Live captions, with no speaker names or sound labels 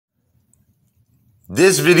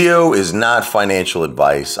This video is not financial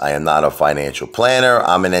advice. I am not a financial planner.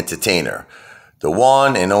 I'm an entertainer. The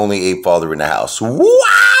one and only ape father in the house.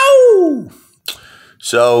 Wow!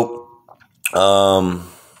 So,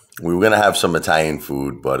 we were going to have some Italian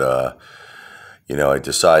food, but, I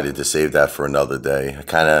decided to save that for another day.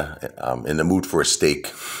 I'm in the mood for a steak.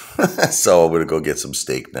 So I'm going to go get some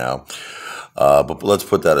steak now. But let's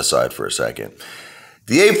put that aside for a second.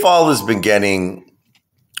 The ape father has been getting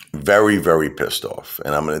very, very pissed off.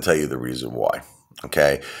 And I'm going to tell you the reason why.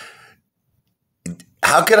 Okay.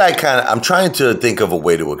 How could I'm trying to think of a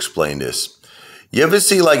way to explain this. You ever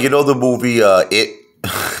see the movie, It,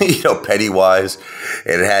 Pennywise,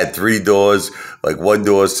 and it had three doors. Like one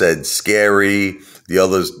door said scary. The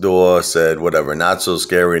other door said whatever, not so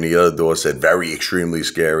scary. And the other door said very extremely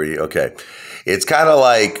scary. Okay. It's kind of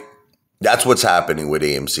like, that's what's happening with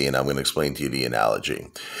AMC. And I'm going to explain to you the analogy.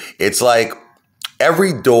 It's like,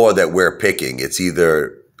 every door that we're picking, it's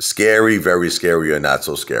either scary, very scary, or not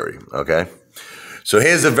so scary, okay? So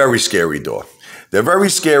here's a very scary door. The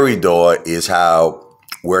very scary door is how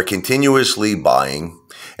we're continuously buying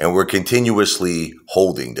and we're continuously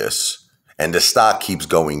holding this, and the stock keeps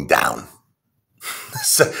going down.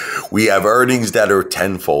 So we have earnings that are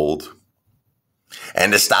tenfold,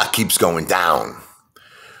 and the stock keeps going down.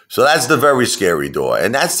 So that's the very scary door,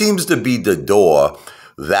 and that seems to be the door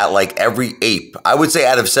that like every ape, I would say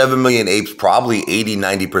out of 7 million apes, probably 80,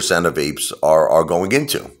 90% of apes are going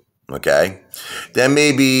into, okay? Then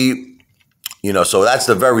maybe, so that's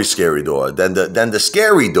the very scary door. Then the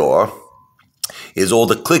scary door is all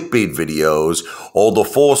the clickbait videos, all the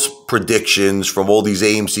false predictions from all these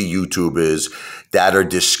AMC YouTubers that are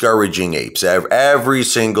discouraging apes every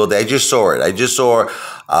single day. I just saw it. I just saw,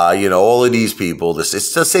 all of these people.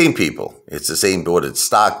 It's the same people. It's the same, it's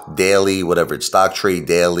Stock Daily, whatever. It's Stock Trade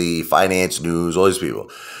Daily, Finance News, all these people.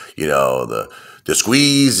 The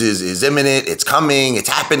squeeze is imminent. It's coming. It's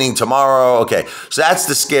happening tomorrow. Okay. So that's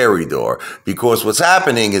the scary door, because what's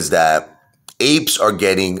happening is that apes are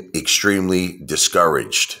getting extremely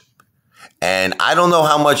discouraged. And I don't know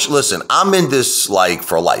how much, listen, I'm in this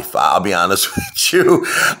for life. I'll be honest with you.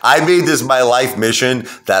 I made this my life mission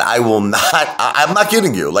that I'm not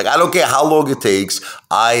kidding you. I don't care how long it takes.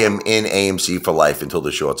 I am in AMC for life until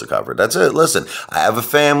the shorts are covered. That's it. Listen, I have a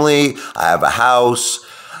family. I have a house.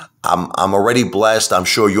 I'm already blessed. I'm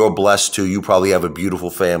sure you're blessed too. You probably have a beautiful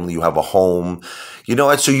family. You have a home. You know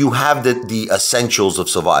what? So you have the essentials of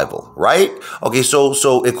survival, right? Okay,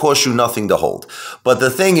 so it costs you nothing to hold. But the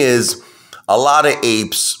thing is, a lot of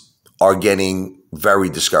apes are getting very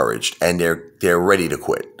discouraged and they're ready to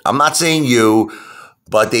quit. I'm not saying you,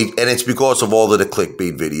 but and it's because of all of the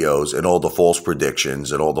clickbait videos and all the false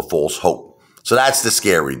predictions and all the false hope. So that's the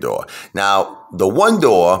scary door. Now, the one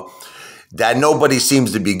door that nobody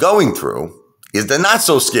seems to be going through is the not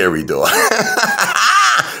so scary door.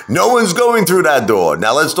 No one's going through that door.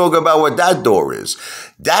 Now let's talk about what that door is.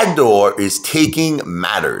 That door is taking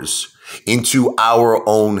matters into our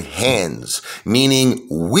own hands, meaning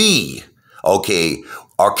we,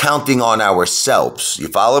 are counting on ourselves. You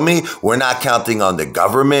follow me? We're not counting on the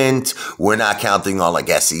government. We're not counting on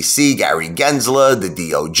SEC, Gary Gensler, the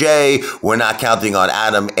DOJ. We're not counting on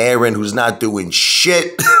Adam Aaron, who's not doing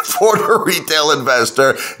shit for the retail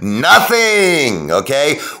investor. Nothing,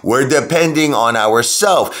 okay? We're depending on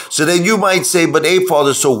ourselves. So then you might say, but ape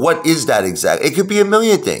father, so what is that exactly? It could be a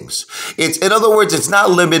million things. In other words, it's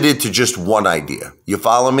not limited to just one idea. You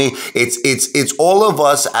follow me? It's all of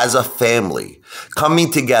us as a family coming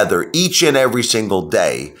together each and every single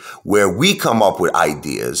day where we come up with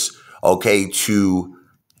ideas, to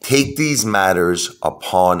take these matters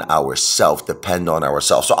upon ourselves, depend on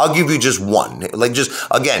ourselves. So I'll give you just one.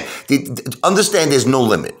 Understand there's no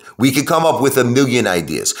limit. We could come up with a million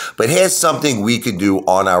ideas, but here's something we could do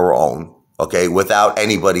on our own, without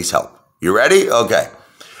anybody's help. You ready? Okay.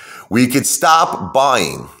 We could stop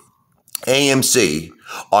buying AMC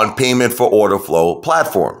on payment for order flow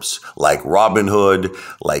platforms like Robinhood,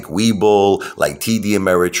 like Webull, like TD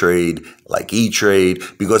Ameritrade, like E-Trade,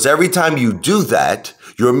 because every time you do that,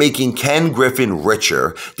 you're making Ken Griffin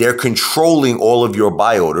richer. They're controlling all of your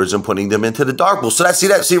buy orders and putting them into the dark pool. So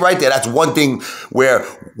see right there. That's one thing where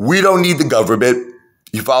we don't need the government.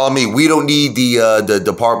 You follow me? We don't need the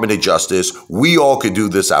Department of Justice. We all could do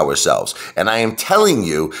this ourselves. And I am telling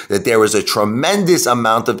you that there is a tremendous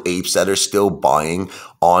amount of apes that are still buying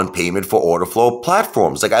on payment for order flow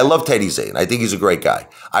platforms. I love Teddy Zane. I think he's a great guy.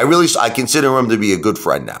 I consider him to be a good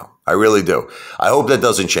friend now. I really do. I hope that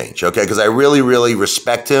doesn't change, okay? Because I really, really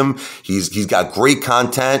respect him. He's got great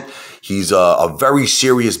content. He's a very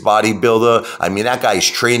serious bodybuilder. I mean, that guy's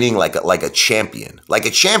training like a champion,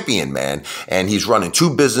 man. And he's running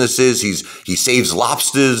 2 businesses. He saves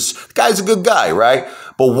lobsters. The guy's a good guy, right?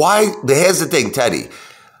 But why? Here's the thing, Teddy.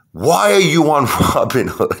 Why are you on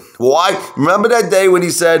Robinhood? Why? Remember that day when he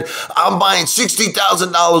said, I'm buying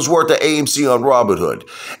 $60,000 worth of AMC on Robinhood?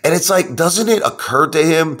 And it's like, doesn't it occur to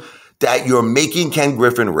him that you're making Ken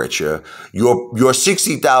Griffin richer? Your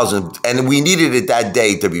 60,000, and we needed it that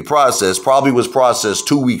day to be processed, probably was processed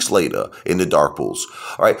 2 weeks later in the dark pools.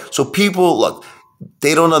 All right. So people, look,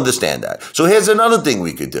 they don't understand that. So here's another thing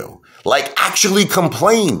we could do. Like, actually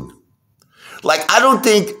complain. Like,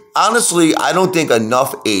 honestly, I don't think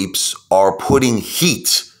enough apes are putting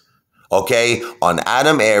heat, okay, on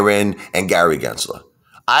Adam Aaron and Gary Gensler.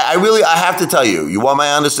 I have to tell you, you want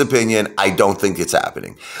my honest opinion, I don't think it's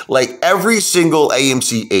happening. Like, every single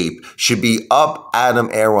AMC ape should be up Adam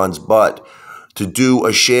Aaron's butt to do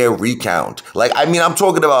a share recount. Like, I mean, I'm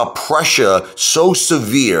talking about pressure so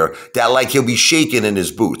severe that, like, he'll be shaking in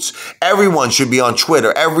his boots. Everyone should be on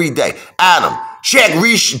Twitter every day. Adam,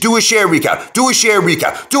 do a share recount. Do a share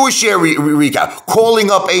recount. Do a share recount. Calling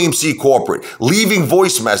up AMC corporate, leaving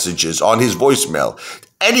voice messages on his voicemail.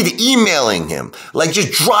 Anything, emailing him, like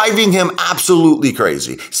just driving him absolutely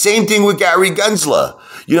crazy. Same thing with Gary Gensler.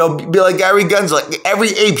 You know, be like Gary Gensler. Every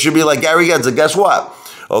ape should be like Gary Gensler. Guess what?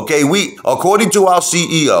 Okay, according to our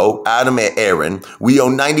CEO, Adam Aaron, we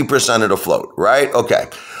own 90% of the float, right? Okay.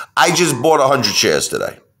 I just bought 100 shares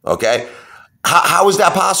today. Okay. How is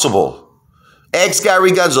that possible? Ask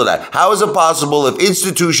Gary Gensler that. How is it possible if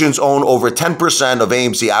institutions own over 10% of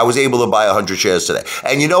AMC, I was able to buy 100 shares today?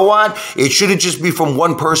 And you know what? It shouldn't just be from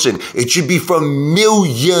one person. It should be from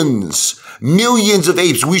millions of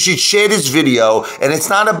apes. We should share this video. And it's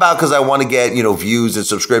not about because I want to get, views and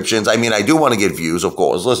subscriptions. I mean, I do want to get views, of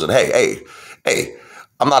course. Listen, hey.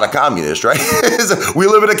 I'm not a communist, right? We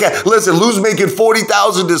live in listen, Lou's making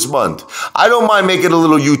 $40,000 this month. I don't mind making a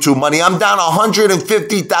little YouTube money. I'm down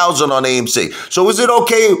 $150,000 on AMC. So is it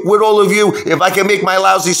okay with all of you if I can make my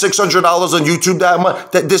lousy $600 on YouTube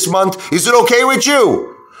this month? Is it okay with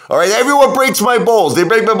you? All right, everyone breaks my balls. They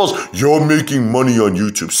break my balls. You're making money on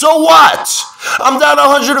YouTube. So what? I'm down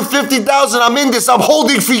 $150,000. I'm in this. I'm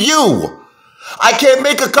holding for you. I can't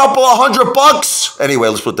make a couple of $100. Anyway,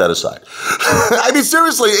 let's put that aside. I mean,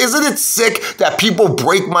 seriously, isn't it sick that people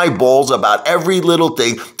break my balls about every little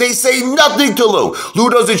thing? They say nothing to Lou. Lou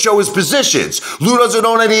doesn't show his positions. Lou doesn't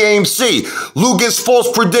own any AMC. Lou gives false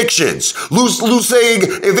predictions. Lou's saying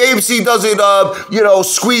if AMC doesn't,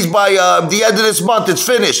 squeeze by the end of this month, it's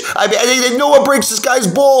finished. I mean, no one breaks this guy's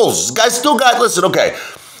balls. This guy's still got, listen, okay.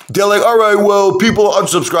 They're like, all right, well, people are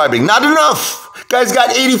unsubscribing. Not enough. Guy's got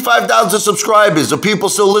 85,000 subscribers of people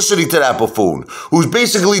still listening to that buffoon who's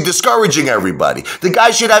basically discouraging everybody. The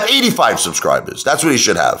guy should have 85 subscribers. That's what he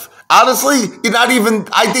should have. Honestly,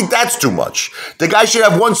 I think that's too much. The guy should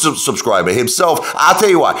have 1 subscriber himself. I'll tell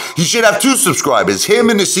you what, he should have 2 subscribers, him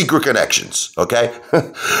and his secret connections, okay?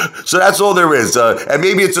 So that's all there is. And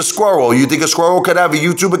maybe it's a squirrel. You think a squirrel could have a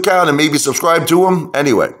YouTube account and maybe subscribe to him?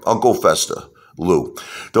 Anyway, Uncle Fester. Lou.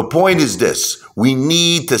 The point is this. We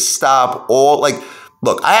need to stop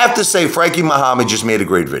look, I have to say Frankie Muhammad just made a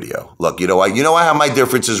great video. Look, I have my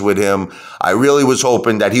differences with him. I really was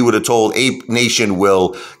hoping that he would have told Ape Nation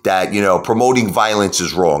Will that, promoting violence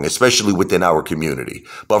is wrong, especially within our community.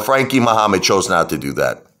 But Frankie Muhammad chose not to do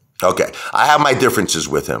that. Okay, I have my differences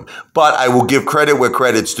with him, but I will give credit where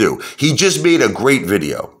credit's due. He just made a great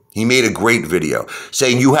video. He made a great video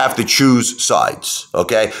saying you have to choose sides,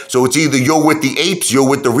 okay? So it's either you're with the apes, you're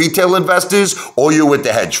with the retail investors, or you're with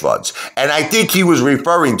the hedge funds. And I think he was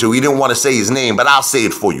referring to, he didn't want to say his name, but I'll say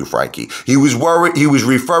it for you, Frankie. He was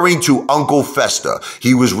referring to Uncle Fester.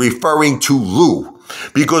 He was referring to Lou,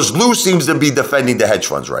 because Lou seems to be defending the hedge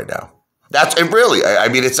funds right now. And really, I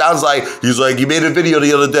mean, it sounds like he's like, he made a video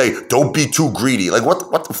the other day, don't be too greedy. Like, what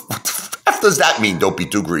the F does that mean, don't be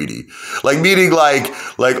too greedy? Like, meaning like,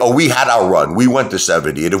 oh, we had our run. We went to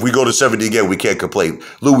 70. And if we go to 70 again, we can't complain.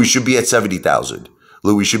 Lou, we should be at 70,000.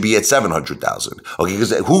 Lou, we should be at 700,000. Okay,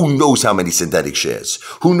 because who knows how many synthetic shares?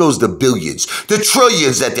 Who knows the billions, the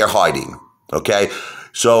trillions that they're hiding? Okay,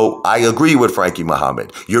 so I agree with Frankie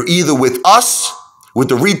Muhammad. You're either with us, with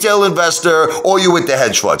the retail investor, or you're with the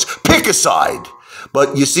hedge funds. Pick a side.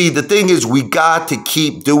 But you see, the thing is, we got to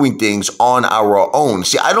keep doing things on our own.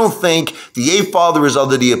 See, I don't think the Eighth Father is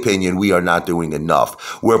under the opinion we are not doing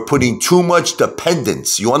enough. We're putting too much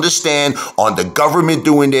dependence, you understand, on the government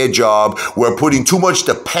doing their job. We're putting too much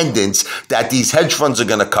dependence that these hedge funds are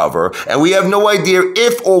going to cover. And we have no idea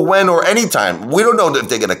if or when or anytime. We don't know if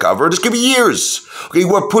they're going to cover. This could be years. Okay,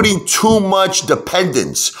 we're putting too much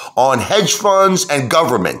dependence on hedge funds and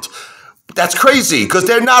government. That's crazy because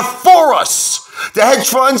they're not for us. The hedge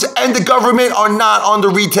funds and the government are not on the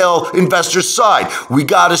retail investor's side. We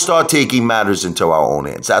got to start taking matters into our own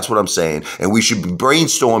hands. That's what I'm saying. And we should be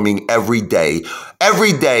brainstorming every day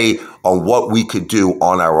on what we could do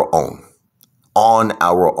on our own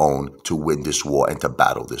to win this war and to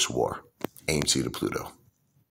battle this war. AMC to Pluto.